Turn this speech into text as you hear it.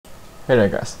Hey there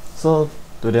guys, so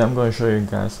today I'm going to show you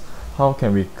guys how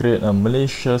can we create a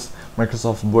malicious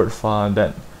Microsoft Word file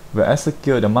that will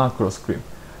execute the macro script.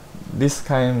 This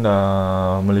kind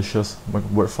of malicious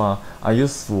Word file are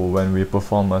useful when we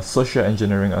perform a social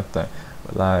engineering attack,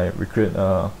 like we create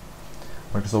a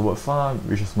Microsoft Word file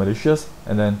which is malicious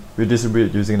and then we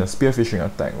distribute it using the spear phishing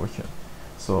attack over here.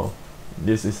 So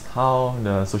this is how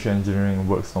the social engineering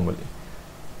works normally.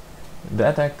 The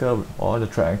attacker or the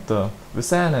threat actor will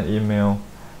send an email,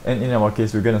 and in our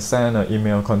case we're going to send an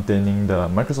email containing the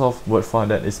Microsoft Word file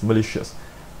that is malicious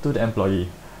to the employee.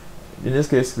 In this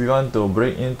case we want to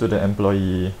break into the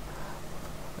employee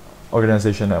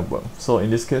organization network. So in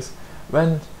this case,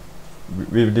 when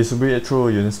we distribute it through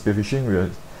using spear phishing, we will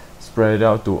spread it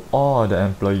out to all the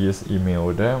employees'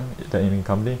 email them, the email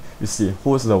company. You see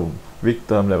who's the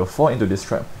victim that will fall into this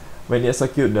trap. When they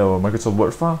execute the Microsoft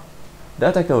Word file, the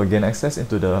attacker will gain access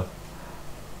into the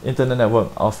internet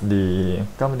network of the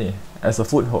company as a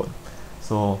foothold.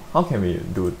 So how can we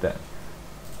do that?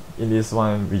 In this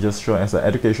one, we just show as an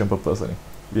education purpose.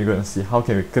 We're going to see how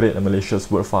can we create a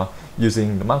malicious Word file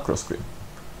using the macro script.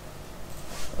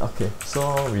 Okay,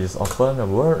 so we just open the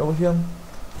Word over here.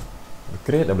 We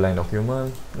create a blank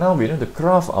document. Now we need to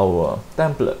craft our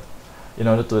template in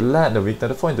order to let the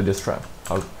victim fall into this trap.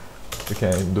 How we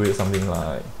can do it something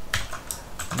like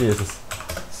this is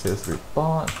sales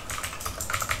report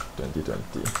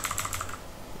 2020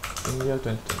 in year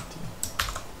 2020.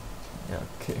 Yeah,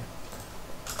 okay.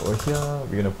 Over here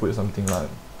we're gonna put something like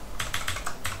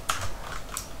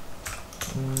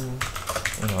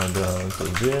in order to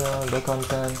view the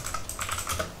content,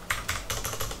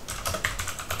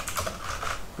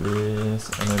 please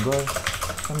enable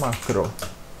a macro.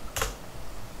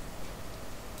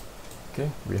 Okay,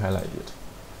 we highlight it.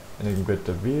 And then we go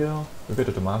to view, we go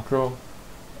to the macro.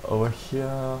 Over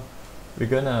here, we're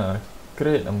gonna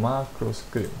create a macro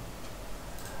script.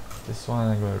 This one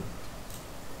I'm gonna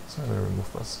remove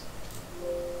first.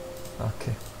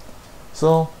 Okay,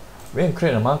 so we're gonna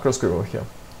create a macro script over here.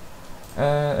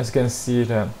 And as you can see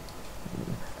that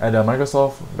at the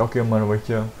Microsoft document over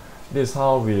here, this is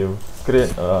how we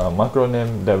create a macro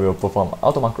name that will perform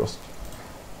auto macros.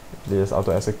 This auto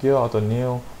execute, auto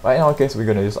new. But in our case, we're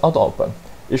gonna use auto open.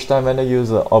 Each time when the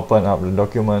user open up the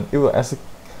document, it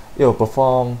will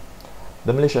perform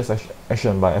the malicious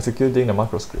action by executing the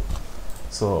macro script.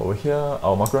 So over here,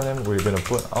 our macro name we're gonna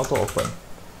put auto open,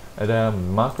 and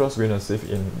then macros we're gonna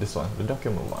save in this one, the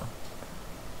document one.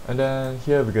 And then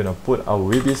here we're gonna put our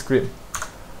VB script.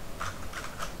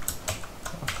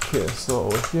 Okay, so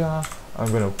over here I'm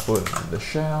gonna put the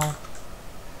shell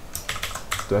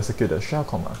to execute the shell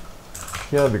command.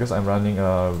 Here, because I'm running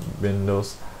a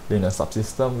Windows Linux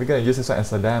subsystem, we're going to use this one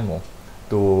as a demo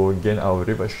to gain our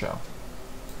reverse shell.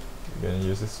 We're going to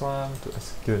use this one to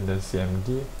execute the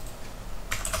CMD.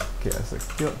 Okay,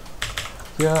 execute.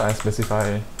 Here I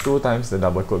specify 2 times the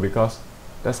double quote because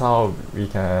that's how we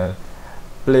can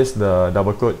place the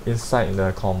double quote inside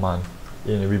the command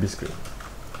in VB script.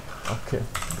 Okay,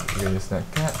 we're going to use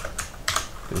netcat.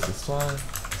 This is one,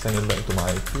 send it back to my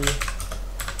IP.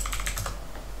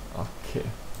 Okay,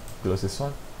 close this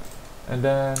one. And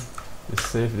then we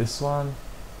save this one,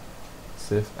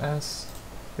 save as,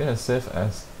 we're gonna save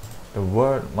as the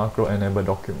Word macro enable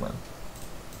document.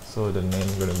 So the name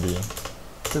is gonna be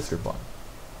this report.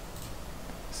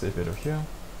 Save it over here.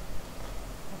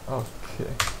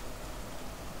 Okay.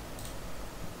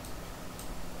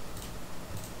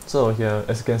 So here,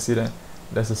 as you can see that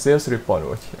there's a sales report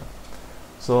over here.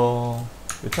 So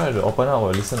we try to open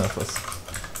our listener first.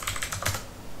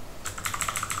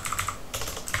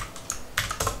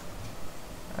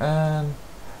 And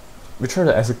we try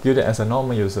to execute it as a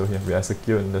normal user here. We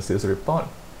execute the sales report,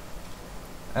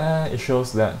 and it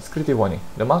shows that security warning.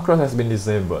 The macro has been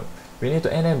disabled. We need to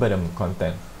enable the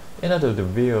content in order to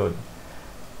view.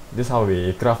 This is how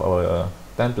we craft our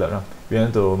template. We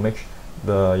want to make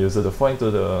the user to fall into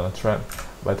the trap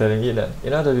by telling it that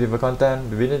in order to deliver content,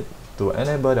 we need to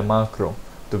enable the macro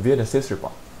to view the sales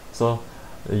report. So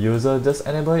the user just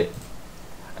enable it,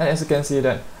 and as you can see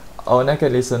that our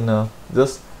naked listener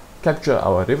just capture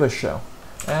our reverse shell,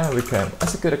 and we can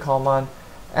execute the command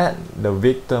at the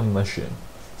victim machine.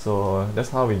 So that's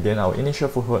how we gain our initial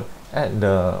foothold at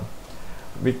the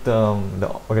victim, the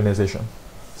organization.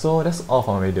 So that's all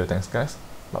for my video. Thanks guys.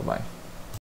 Bye bye.